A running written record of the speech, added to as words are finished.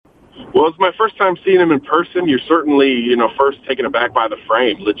Well, it's my first time seeing him in person. You're certainly, first taken aback by the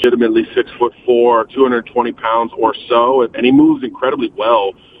frame. Legitimately 6'4", 220 pounds or so, and he moves incredibly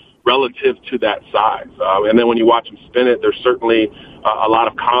well relative to that size. And then when you watch him spin it, there's certainly a lot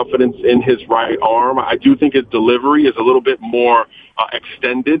of confidence in his right arm. I do think his delivery is a little bit more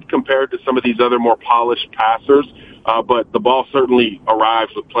extended compared to some of these other more polished passers. But the ball certainly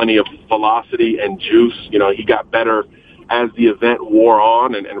arrives with plenty of velocity and juice. He got better as the event wore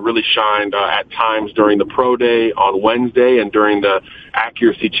on and really shined at times during the pro day on Wednesday and during the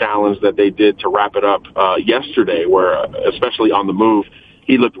accuracy challenge that they did to wrap it up yesterday, where especially on the move,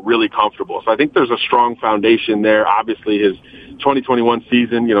 he looked really comfortable. So I think there's a strong foundation there. Obviously, his 2021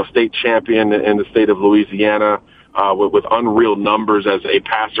 season, state champion in the state of Louisiana, with unreal numbers as a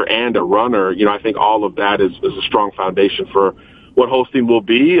passer and a runner. I think all of that is a strong foundation for what Holstein will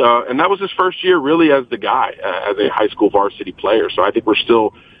be. And that was his first year really as the guy, as a high school varsity player. So I think we're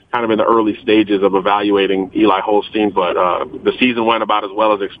still kind of in the early stages of evaluating Eli Holstein, but the season went about as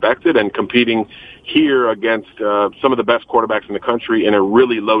well as expected, and competing here against some of the best quarterbacks in the country in a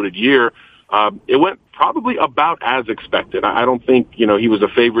really loaded year, it went probably about as expected. I don't think, he was a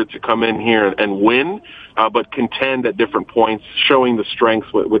favorite to come in here and win, but contend at different points, showing the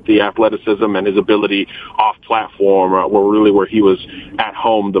strengths with the athleticism and his ability off platform, where he was at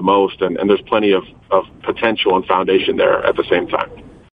home the most. And there's plenty of potential and foundation there at the same time.